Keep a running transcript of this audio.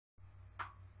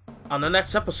on the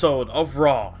next episode of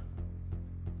Raw.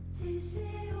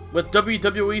 With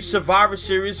WWE Survivor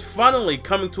Series finally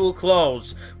coming to a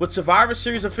close, with Survivor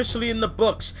Series officially in the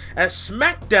books, as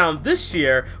SmackDown this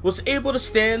year was able to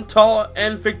stand tall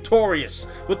and victorious,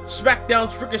 with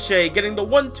SmackDown's Ricochet getting the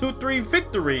 1-2-3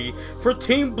 victory for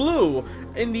Team Blue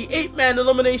in the 8-man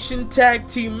elimination tag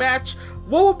team match.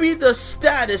 What will be the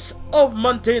status of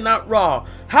Monday Night Raw?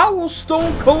 How will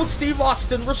Stone Cold Steve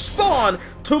Austin respond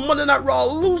to Monday Night Raw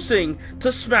losing to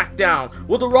SmackDown?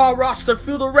 Will the Raw roster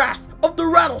feel the wrath of the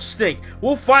rattlesnake?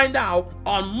 We'll find out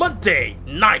on Monday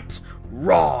Night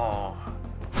Raw.